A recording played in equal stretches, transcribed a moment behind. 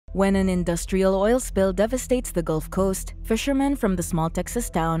When an industrial oil spill devastates the Gulf Coast, fishermen from the small Texas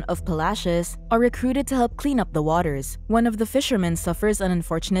town of Palacios are recruited to help clean up the waters. One of the fishermen suffers an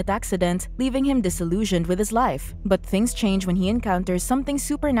unfortunate accident, leaving him disillusioned with his life. But things change when he encounters something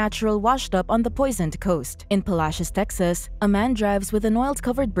supernatural washed up on the poisoned coast. In Palacios, Texas, a man drives with an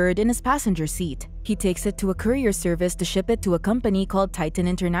oil-covered bird in his passenger seat. He takes it to a courier service to ship it to a company called Titan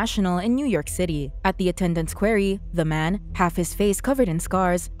International in New York City. At the attendant's query, the man, half his face covered in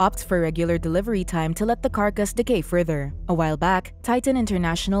scars, opts for regular delivery time to let the carcass decay further. A while back, Titan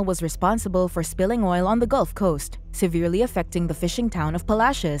International was responsible for spilling oil on the Gulf Coast, severely affecting the fishing town of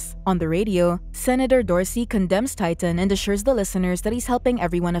Palacios. On the radio, Senator Dorsey condemns Titan and assures the listeners that he's helping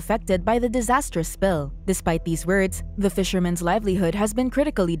everyone affected by the disastrous spill. Despite these words, the fisherman's livelihood has been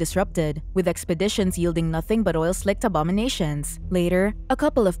critically disrupted, with expeditions yielding nothing but oil-slicked abominations. Later, a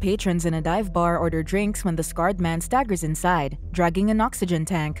couple of patrons in a dive bar order drinks when the scarred man staggers inside, dragging an oxygen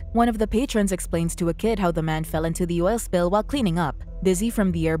tank. One of the patrons explains to a kid how the man fell into the oil spill while cleaning up, dizzy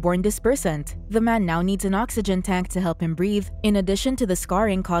from the airborne dispersant. The man now needs an oxygen tank to help him breathe, in addition to the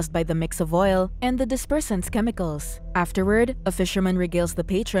scarring caused by the mix of oil and the dispersant's chemicals. Afterward, a fisherman regales the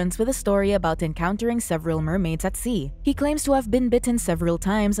patrons with a story about encountering several mermaids at sea. He claims to have been bitten several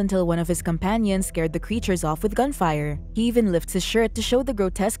times until one of his companions scared the creatures off with gunfire. He even lifts his shirt to show the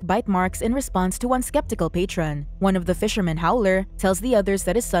grotesque bite marks in response to one skeptical patron. One of the fishermen, Howler, tells the others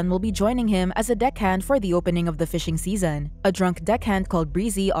that his son will be joining him as a deckhand for the opening of the fishing season. A drunk deckhand called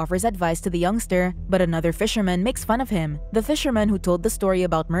Breezy offers advice to the youngster, but another fisherman makes fun of him. The fisherman who told the story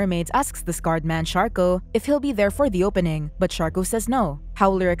about mermaids asks the scarred man Sharko if he'll be there for the opening, but Sharko says no.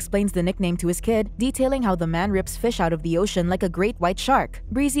 Howler explains the nickname to his kid, detailing how the man rips fish out of the ocean like a great white shark.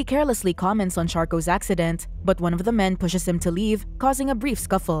 Breezy carelessly comments on Sharko's accident, but one of the men pushes him to leave, causing a brief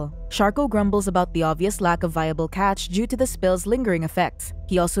scuffle. Sharko grumbles about the obvious lack of viable catch due to the spill's lingering effects.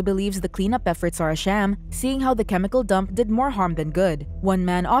 He also believes the cleanup efforts are a sham, seeing how the chemical dump did more harm than good. One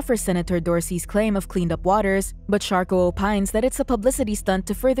man offers Senator Dorsey's claim of cleaned up waters, but Sharko opines that it's a publicity stunt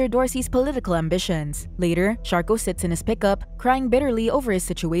to further Dorsey's political ambitions. Later, Sharko sits in his pickup, crying bitterly over his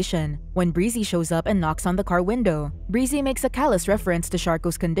situation, when Breezy shows up and knocks on the car window. Breezy makes a callous reference to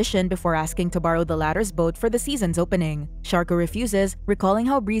Sharko's condition before asking to borrow the latter's boat for the season's opening. Sharko refuses, recalling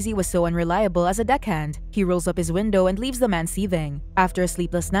how Breezy was so unreliable as a deckhand. He rolls up his window and leaves the man seething. After a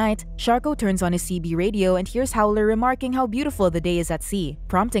sleepless night, Sharko turns on his CB radio and hears Howler remarking how beautiful the day is at sea,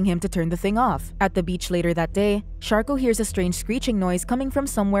 prompting him to turn the thing off. At the beach later that day, Sharko hears a strange screeching noise coming from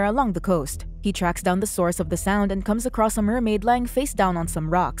somewhere along the coast. He tracks down the source of the sound and comes across a mermaid lying face down on some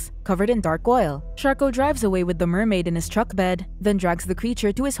rocks, covered in dark oil. Sharko drives away with the mermaid in his truck bed, then drags the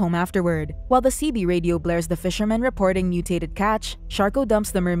creature to his home afterward. While the CB radio blares the fisherman reporting mutated catch, Sharko dumps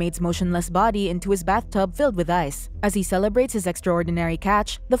the mermaid's motionless body into his bathtub filled with ice. As he celebrates his extraordinary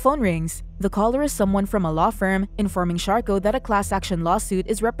catch, the phone rings. The caller is someone from a law firm, informing Sharko that a class action lawsuit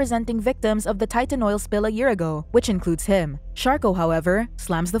is representing victims of the Titan oil spill a year ago, which includes him. Sharko, however,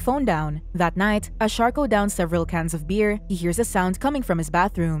 slams the phone down. That night, as Sharko downs several cans of beer, he hears a sound coming from his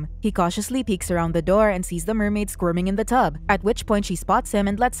bathroom. He cautiously peeks around the door and sees the mermaid squirming in the tub, at which point she spots him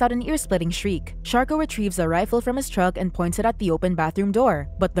and lets out an ear-splitting shriek. Sharko retrieves a rifle from his truck and points it at the open bathroom door,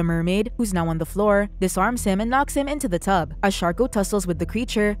 but the mermaid, who's now on the floor, disarms him and knocks him into the tub. As Sharko tussles with the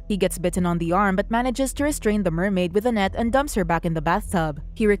creature, he gets bitten on the arm but manages to restrain the mermaid with a net and dumps her back in the bathtub.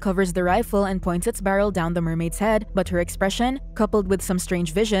 He recovers the rifle and points its barrel down the mermaid's head, but her expression, coupled with some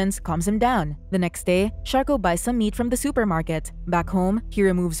strange visions, calms him down. The next day, Sharko buys some meat from the supermarket. Back home, he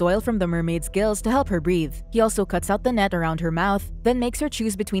removes oil from the mermaid's gills to help her breathe. He also cuts out the net around her mouth, then makes her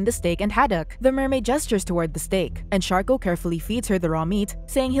choose between the steak and haddock. The mermaid gestures toward the steak, and Sharko carefully feeds her the raw meat,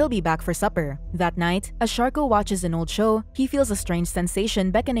 saying he'll be back for supper. That night, as Sharko watches an old show, he feels a strange sensation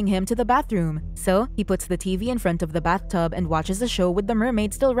beckoning him to the bathroom. So, he puts the TV in front of the bathtub and watches the show with the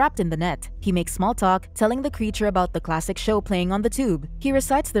mermaid still wrapped in the net. He makes small talk, telling the creature about the classic show playing on the tube. He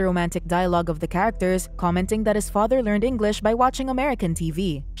recites the romantic dialogue of the characters, commenting that his father learned English by watching American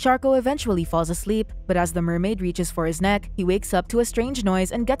TV. Sharko eventually falls asleep, but as the mermaid reaches for his neck, he wakes up to a strange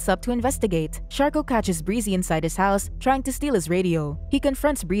noise and gets up to investigate. Sharko catches Breezy inside his house, trying to steal his radio. He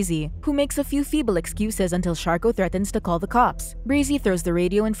confronts Breezy, who makes a few feeble excuses until Sharko threatens to call the cops. Breezy throws the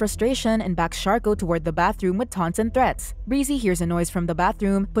radio in frustration and backs Sharko toward the bathroom with taunts and threats. Breezy hears a noise from the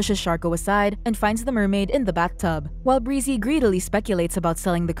bathroom, pushes Sharko aside, and finds the mermaid in the bathtub. While Breezy Breezy greedily speculates about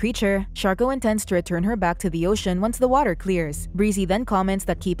selling the creature. Sharko intends to return her back to the ocean once the water clears. Breezy then comments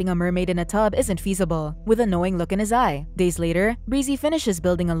that keeping a mermaid in a tub isn't feasible, with a knowing look in his eye. Days later, Breezy finishes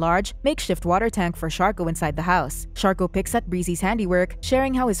building a large, makeshift water tank for Sharko inside the house. Sharko picks at Breezy's handiwork,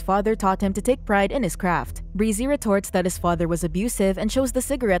 sharing how his father taught him to take pride in his craft. Breezy retorts that his father was abusive and shows the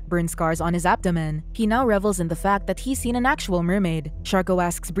cigarette burn scars on his abdomen. He now revels in the fact that he's seen an actual mermaid. Sharko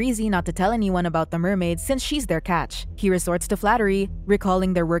asks Breezy not to tell anyone about the mermaid since she's their catch. He resorts to flattery,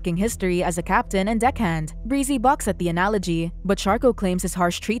 recalling their working history as a captain and deckhand. Breezy balks at the analogy, but Sharko claims his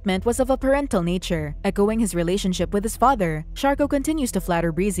harsh treatment was of a parental nature, echoing his relationship with his father. Sharko continues to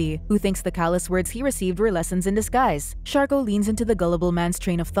flatter Breezy, who thinks the callous words he received were lessons in disguise. Sharko leans into the gullible man's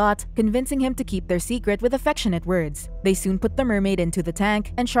train of thought, convincing him to keep their secret with affectionate words. They soon put the mermaid into the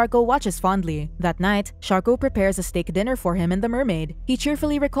tank, and Sharko watches fondly. That night, Sharko prepares a steak dinner for him and the mermaid. He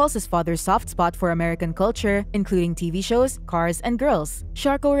cheerfully recalls his father's soft spot for American culture, including TV shows, cars, and girls.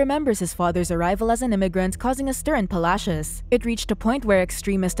 Sharko remembers his father's arrival as an immigrant causing a stir in Palacios. It reached a point where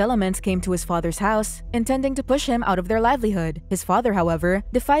extremist elements came to his father's house, intending to push him out of their livelihood. His father, however,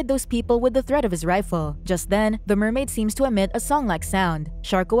 defied those people with the threat of his rifle. Just then, the mermaid seems to emit a song-like sound.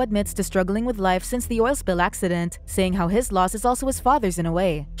 Sharko admits to struggling with life since the oil spill accident, saying how his loss is also his father's in a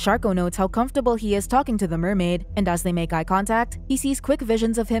way. Sharko notes how comfortable he is talking to the mermaid, and as they make eye contact, he sees quick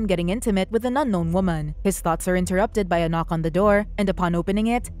visions of him getting intimate with an unknown woman. His thoughts are interrupted by a knock on the door, and upon opening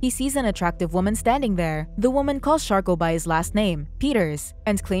it, he sees an attractive woman standing there. The woman calls Sharko by his last name, Peters,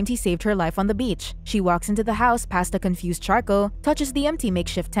 and claimed he saved her life on the beach. She walks into the house past a confused Sharko, touches the empty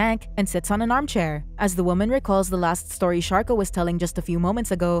makeshift tank, and sits on an armchair. As the woman recalls the last story Sharko was telling just a few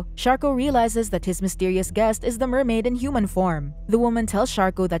moments ago, Sharko realizes that his mysterious guest is the mermaid in human form. The woman tells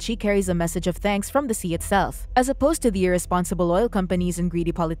Sharko that she carries a message of thanks from the sea itself. As opposed to the irresponsible oil companies and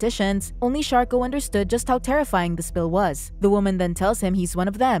greedy politicians, only Sharko understood just how terrifying the spill was. The woman then tells him he's one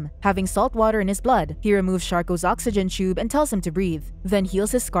of them, having salt water in his blood. He removes Sharko's oxygen tube and tells him to breathe, then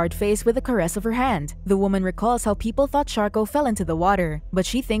heals his scarred face with a caress of her hand. The woman recalls how people thought Sharko fell into the water, but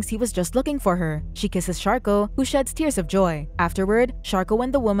she thinks he was just looking for her. She kisses Sharko, who sheds tears of joy. Afterward, Sharko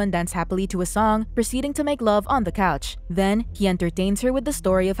and the woman dance happily to a song, proceeding to make love on the couch. Then, he entertains her with the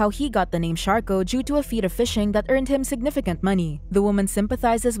story of how he got the name Sharko due to a feat of fishing that earned him significant money. The woman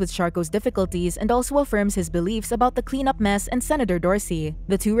sympathizes with Sharko's difficulties and also affirms his beliefs about the cleanup mess and Senator Dorsey.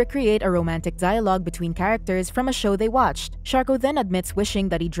 The two recreate a romantic dialogue between characters from a show they watched. Sharko then admits wishing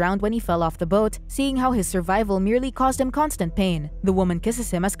that he drowned when he fell off the boat, seeing how his survival merely caused him constant pain. The woman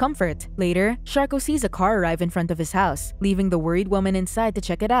kisses him as comfort. Later, Sharko sees a car arrive in front of his house, leaving the worried woman inside to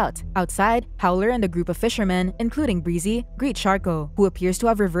check it out. Outside, Howler and a group of fishermen, including Breezy, greet Sharko, who appears to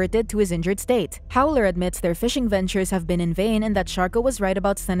have reverted to his injured state. Howler admits their fishing ventures have been in vain and that Sharko was right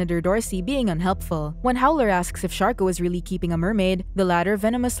about Senator Dorsey being unhelpful. When Howler asks if Sharko is really keeping a mermaid, the latter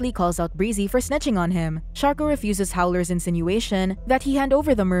venomously calls out Breezy for snitching on him. Sharko refuses Howler's insinuation that he hand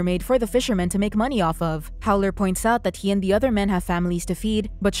over the mermaid for the fishermen to make money off of. Howler points out that he and the other men have families to feed,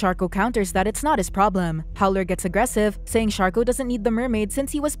 but Sharko counters that it's not his problem. Howler gets aggressive, saying Sharko doesn't need the mermaid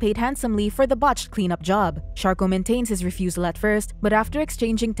since he was paid handsomely for the botched cleanup job. Sharko maintains his refusal at first, but after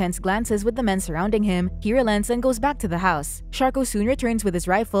exchanging tense glances with the men surrounding him, he relents and goes back to the house. Sharko soon returns with his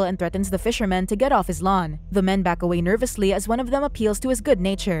rifle and threatens the fishermen to get off his lawn. The men back away nervously as one of them appeals to his good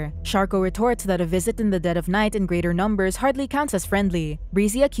nature. Sharko retorts that a visit in the dead of night in greater numbers hardly counts as friendly.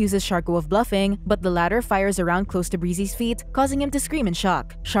 Breezy accuses Sharko of bluffing, but the latter fires around close to Breezy's feet, causing him to scream in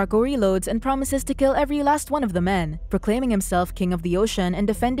shock. Sharko reloads and promises to kill every last one of the men, proclaiming himself king of the ocean and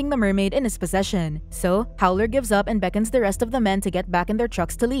defending the mermaid in his possession. So, Howler gives up and beckons the rest of the men to get back in their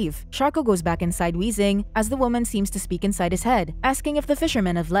trucks to leave. Sharko goes back inside wheezing, as the woman seems to speak inside his head, asking if the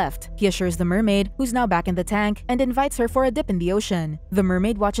fishermen have left. He assures the mermaid, who's now back in the tank, and invites her for a dip in the ocean. The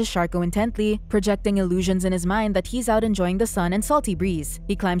mermaid watches Sharko intently, projecting illusions in his mind that he's out enjoying the sun and salty breeze.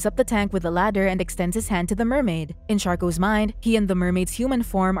 He climbs up the tank with a ladder and extends his hand to the mermaid. In Sharko's mind, he and the mermaid's human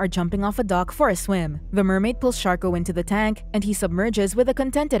form are jumping off a dock for a swim. The mermaid pulls Sharko into the tank, and he submerges with a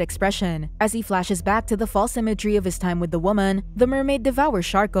contented expression. As he flashes back to the false imagery of his time with the woman, the mermaid devours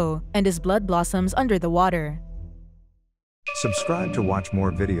Sharko, and his blood blossoms under the water. Subscribe to watch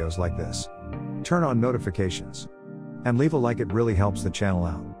more videos like this. Turn on notifications. And leave a like, it really helps the channel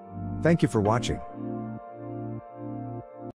out. Thank you for watching.